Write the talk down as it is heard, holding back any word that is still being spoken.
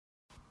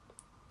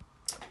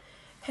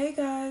Hey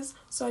guys,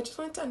 so I just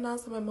wanted to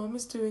announce that my mom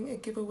is doing a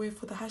giveaway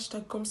for the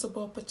hashtag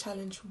GEUM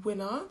challenge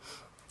winner.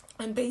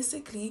 And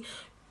basically,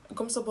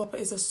 GEUM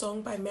is a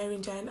song by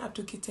Njie and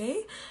Abdou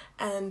Guitte,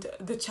 and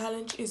the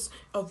challenge is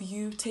of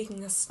you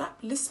taking a snap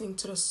listening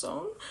to the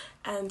song,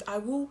 and I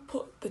will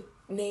put the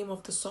name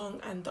of the song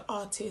and the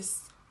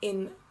artist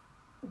in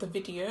the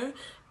video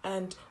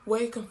and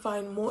where you can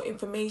find more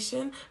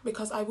information,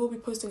 because I will be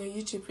posting a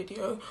YouTube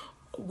video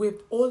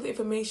with all the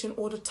information,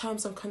 all the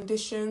terms and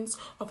conditions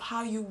of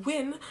how you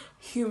win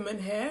human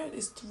hair.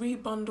 It's 3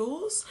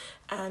 bundles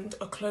and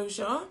a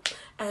closure,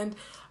 and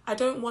I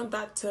don't want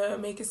that to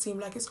make it seem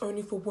like it's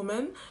only for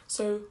women.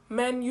 So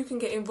men, you can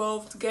get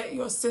involved, get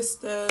your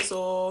sisters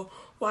or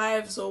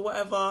wives or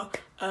whatever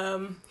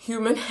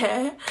human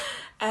hair.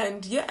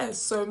 And yeah,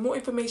 so more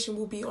information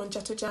will be on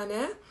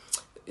Njie.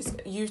 It's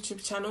a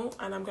YouTube channel,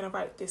 and I'm gonna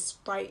write this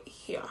right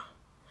here.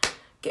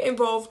 Get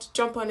involved,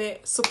 jump on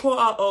it, support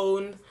our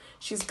own.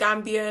 She's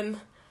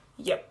Gambian.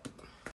 Yep.